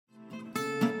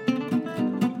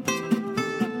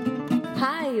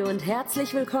und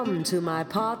herzlich willkommen to my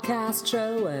podcast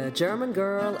show, A German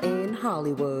Girl in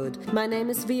Hollywood. My name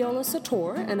is Viola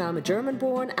Sator, and I'm a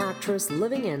German-born actress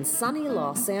living in sunny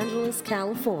Los Angeles,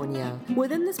 California.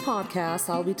 Within this podcast,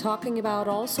 I'll be talking about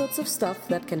all sorts of stuff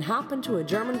that can happen to a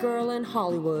German girl in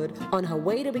Hollywood on her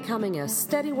way to becoming a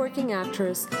steady working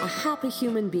actress, a happy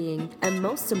human being, and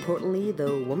most importantly,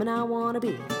 the woman I want to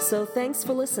be. So thanks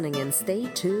for listening and stay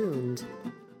tuned.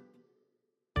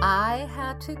 I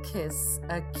had to kiss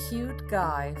a cute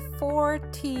guy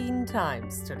 14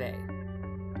 times today.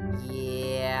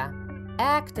 Yeah,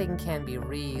 acting can be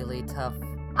really tough.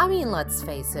 I mean, let's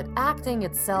face it, acting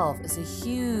itself is a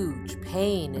huge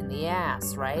pain in the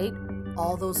ass, right?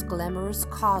 All those glamorous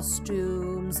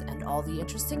costumes and all the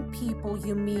interesting people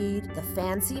you meet, the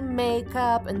fancy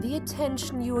makeup and the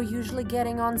attention you are usually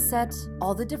getting on set,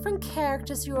 all the different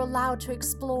characters you're allowed to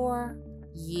explore.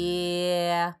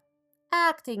 Yeah.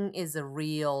 Acting is a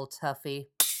real toughie.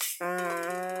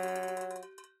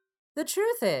 The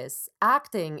truth is,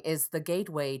 acting is the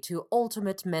gateway to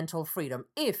ultimate mental freedom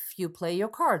if you play your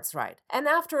cards right. And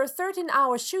after a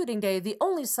 13-hour shooting day, the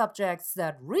only subjects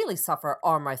that really suffer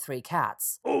are my 3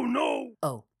 cats. Oh no!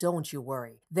 Oh, don't you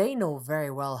worry. They know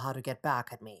very well how to get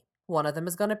back at me. One of them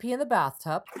is gonna pee in the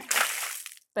bathtub,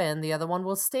 and the other one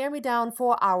will stare me down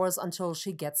for hours until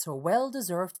she gets her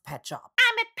well-deserved pet job.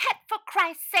 I'm a pet, for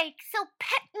Christ's sake, so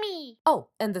pet me! Oh,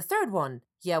 and the third one,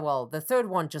 the third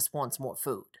one just wants more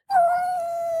food.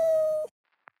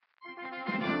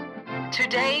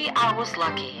 Today I was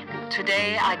lucky.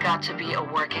 Today I got to be a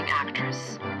working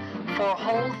actress. For a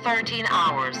whole 13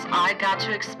 hours, I got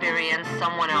to experience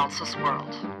someone else's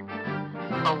world.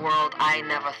 A world I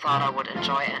never thought I would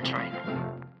enjoy entering.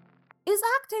 Is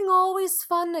acting always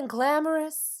fun and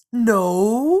glamorous?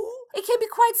 No! It can be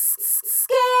quite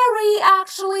scary,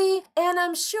 actually, and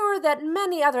I'm sure that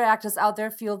many other actors out there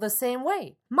feel the same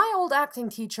way. My old acting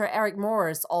teacher, Eric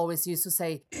Morris, always used to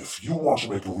say, If you want to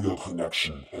make a real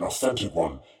connection, an authentic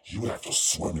one, you have to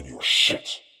swim in your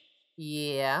shit.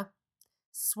 Yeah,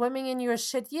 swimming in your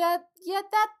shit,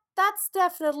 that's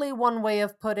definitely one way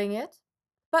of putting it.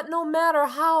 But no matter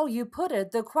how you put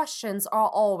it, the questions are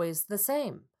always the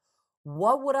same.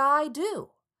 What would I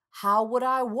do? How would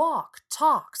I walk,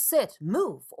 talk, sit,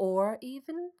 move, or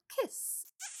even kiss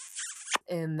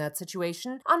in that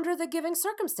situation under the given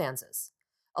circumstances?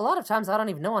 A lot of times I don't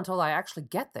even know until I actually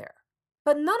get there.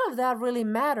 But none of that really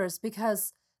matters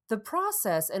because the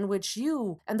process in which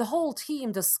you and the whole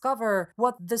team discover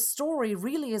what the story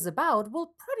really is about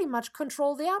will pretty much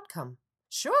control the outcome.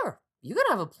 Sure, you can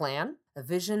have a plan, a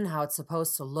vision, how it's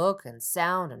supposed to look and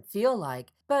sound and feel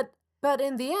like, but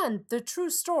in the end, the true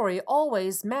story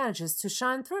always manages to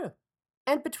shine through.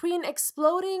 And between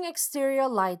exploding exterior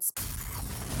lights,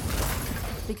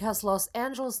 because Los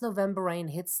Angeles November rain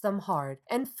hits them hard,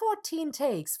 and 14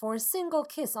 takes for a single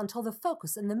kiss until the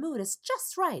focus and the mood is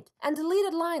just right, and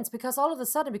deleted lines because all of a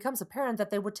sudden it becomes apparent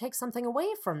that they would take something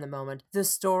away from the moment, the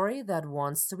story that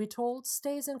wants to be told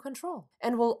stays in control,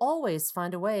 and will always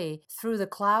find a way through the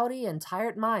cloudy and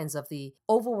tired minds of the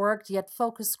overworked yet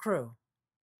focused crew.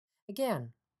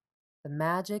 Again, the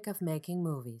magic of making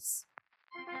movies.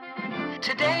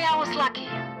 Today I was lucky.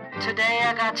 Today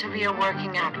I got to be a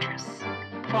working actress.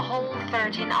 For a whole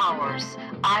 13 hours,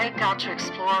 I got to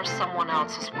explore someone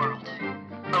else's world.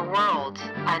 A world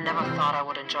I never thought I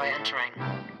would enjoy entering.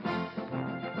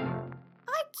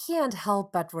 I can't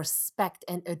help but respect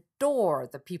and adore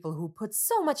the people who put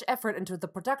so much effort into the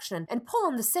production and pull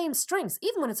on the same strings,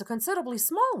 even when it's a considerably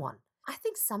small one. I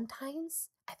think sometimes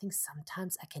I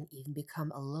can even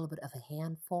become a little bit of a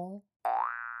handful.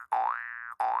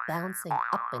 Bouncing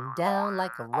up and down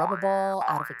like a rubber ball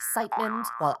out of excitement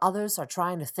while others are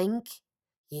trying to think.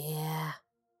 Yeah.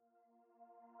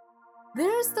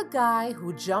 There's the guy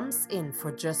who jumps in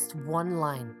for just one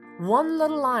line. One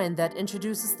little line that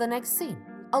introduces the next scene.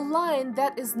 A line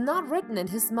that is not written in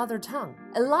his mother tongue.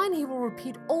 A line he will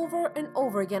repeat over and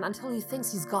over again until he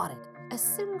thinks he's got it. A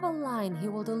single line he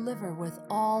will deliver with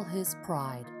all his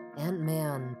pride. And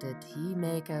man, did he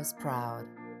make us proud.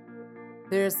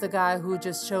 There's the guy who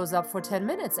just shows up for 10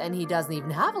 minutes and he doesn't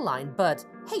even have a line, but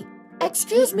hey,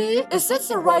 excuse me, is this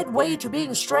the right way to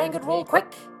being strangled real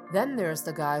quick? Then there's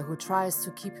the guy who tries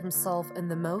to keep himself in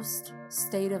the most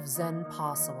state of zen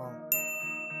possible.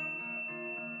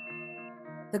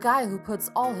 The guy who puts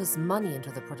all his money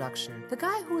into the production. The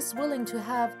guy who's willing to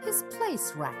have his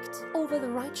place wrecked over the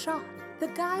right shot. The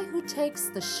guy who takes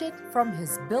the shit from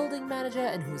his building manager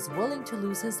and who's willing to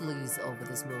lose his lease over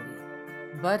this movie.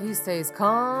 But he stays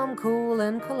calm, cool,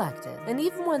 and collected. And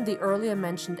even when the earlier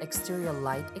mentioned exterior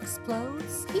light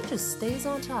explodes, he just stays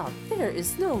on top. There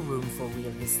is no room for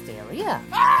real hysteria.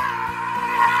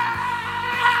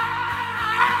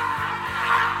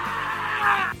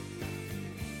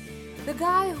 The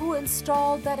guy who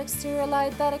installed that exterior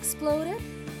light that exploded?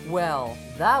 Well,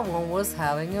 that one was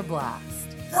having a blast.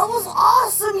 That was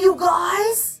awesome, you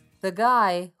guys! The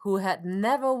guy who had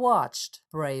never watched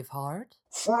Braveheart?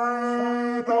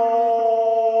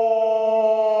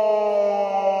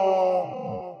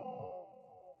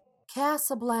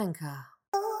 Casablanca.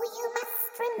 Oh, you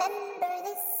must remember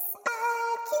this. A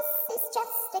kiss is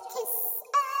just a kiss.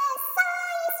 A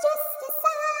sigh is just a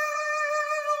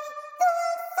sigh. The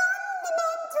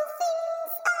fundamental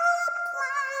things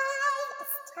apply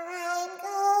as time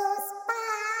goes by.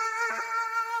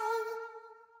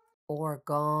 Or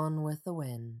Gone with the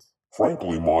Wind.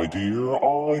 Frankly, my dear,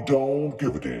 I don't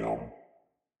give a damn.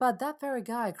 But that very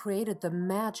guy created the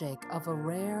magic of a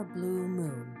rare blue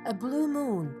moon. A blue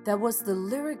moon that was the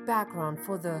lyric background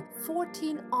for the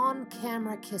 14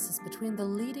 on-camera kisses between the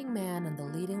leading man and the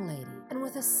leading lady. And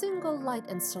with a single light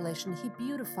installation, he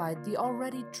beautified the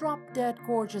already drop-dead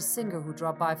gorgeous singer who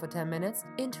dropped by for 10 minutes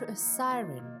into a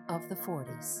siren of the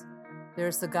 40s.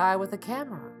 There's the guy with the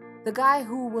camera. The guy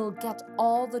who will get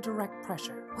all the direct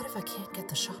pressure. What if I can't get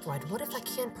the shot right? What if I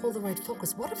can't pull the right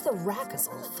focus? What if the rack is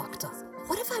all fucked up?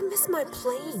 What if I miss my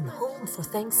plane home for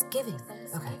Thanksgiving?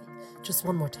 Okay, just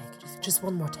one more take. Just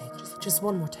one more take. Just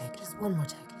one more take. Just one more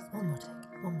take. One more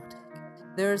take. One more take.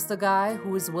 There's the guy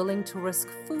who is willing to risk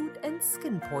food and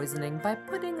skin poisoning by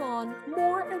putting on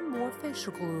more and more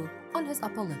facial glue on his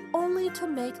upper lip, only to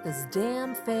make this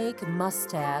damn fake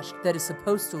mustache that is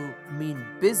supposed to mean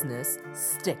business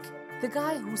stick. The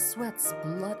guy who sweats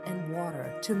blood and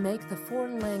water to make the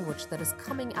foreign language that is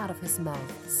coming out of his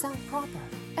mouth sound proper.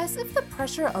 As if the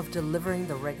pressure of delivering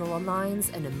the regular lines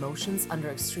and emotions under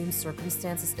extreme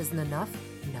circumstances isn't enough,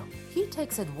 no. He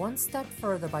takes it one step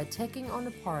further by taking on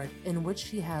a part in which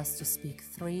he has to speak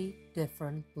 3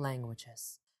 different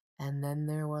languages. And then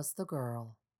there was the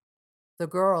girl. The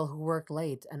girl who worked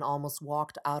late and almost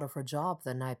walked out of her job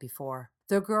the night before.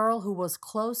 The girl who was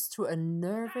close to a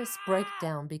nervous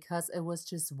breakdown because it was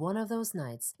just one of those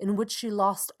nights in which she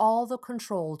lost all the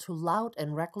control to loud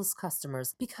and reckless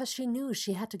customers because she knew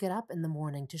she had to get up in the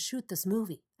morning to shoot this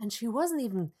movie. And she wasn't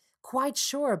even quite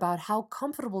sure about how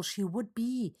comfortable she would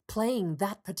be playing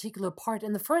that particular part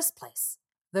in the first place.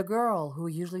 The girl who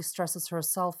usually stresses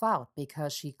herself out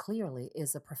because she clearly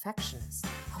is a perfectionist.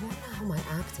 I wonder how my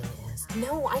acting is.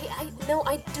 No,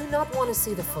 I do not want to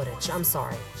see the footage. I'm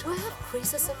sorry. Do I have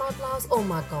creases in my blouse? Oh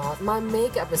my god, my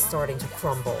makeup is starting to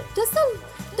crumble. Does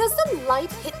the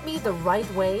light hit me the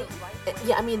right way?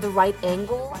 Yeah, I mean the right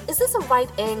angle? Is this a right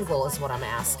angle is what I'm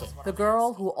asking. The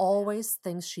girl who always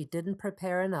thinks she didn't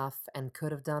prepare enough and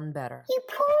could have done better. You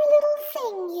poor little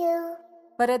thing, you.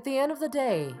 But at the end of the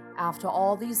day, after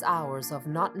all these hours of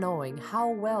not knowing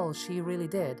how well she really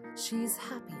did, she's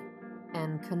happy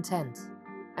and content.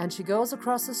 And she goes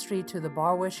across the street to the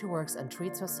bar where she works and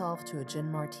treats herself to a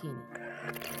gin martini,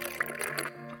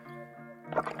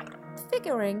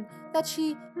 figuring that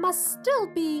she must still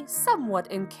be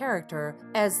somewhat in character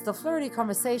as the flirty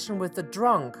conversation with the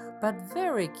drunk but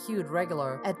very cute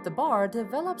regular at the bar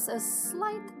develops a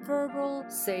slight verbal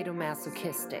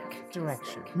sadomasochistic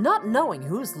direction, not knowing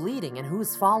who's leading and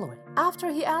who's following. After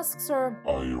he asks her,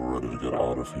 Are you ready to get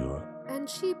out of here? And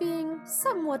she being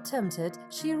somewhat tempted,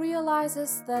 she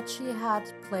realizes that she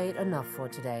had played enough for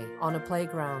today on a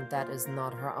playground that is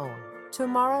not her own.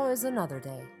 Tomorrow is another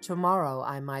day. Tomorrow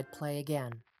I might play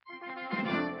again.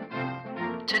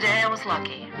 Today I was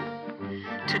lucky.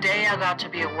 Today I got to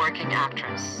be a working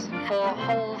actress. For a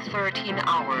whole 13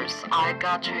 hours, I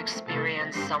got to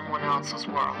experience someone else's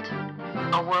world.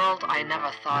 A world I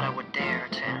never thought I would dare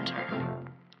to enter.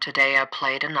 Today I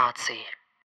played a Nazi.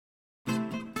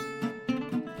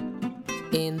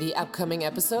 In the upcoming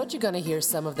episode, you're gonna hear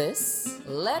some of this.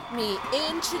 Let me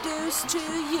introduce to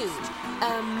you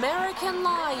American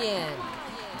Lion,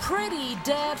 Pretty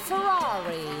Dead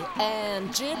Ferrari, and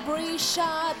Jibri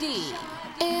Shadi.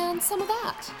 And some of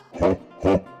that.